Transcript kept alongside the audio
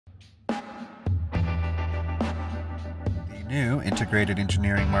new Integrated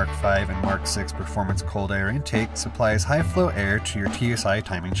Engineering MK5 and Mk6 Performance Cold Air Intake supplies high-flow air to your TSI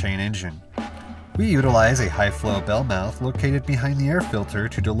timing chain engine. We utilize a high-flow bell mouth located behind the air filter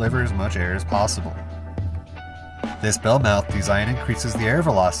to deliver as much air as possible. This bell mouth design increases the air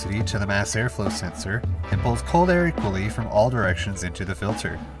velocity to the mass airflow sensor and pulls cold air equally from all directions into the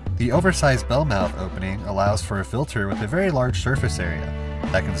filter. The oversized bell mouth opening allows for a filter with a very large surface area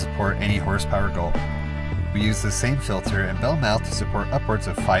that can support any horsepower goal. We use the same filter and bell mouth to support upwards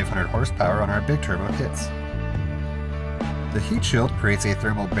of 500 horsepower on our big turbo kits. The heat shield creates a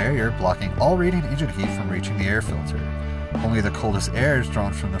thermal barrier blocking all radiant engine heat from reaching the air filter. Only the coldest air is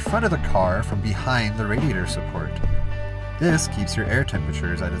drawn from the front of the car from behind the radiator support. This keeps your air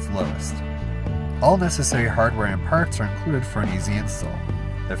temperatures at its lowest. All necessary hardware and parts are included for an easy install.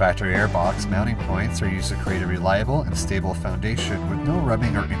 The factory airbox mounting points are used to create a reliable and stable foundation with no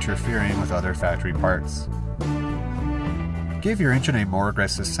rubbing or interfering with other factory parts. Give your engine a more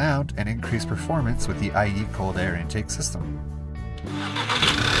aggressive sound and increase performance with the IE cold air intake system.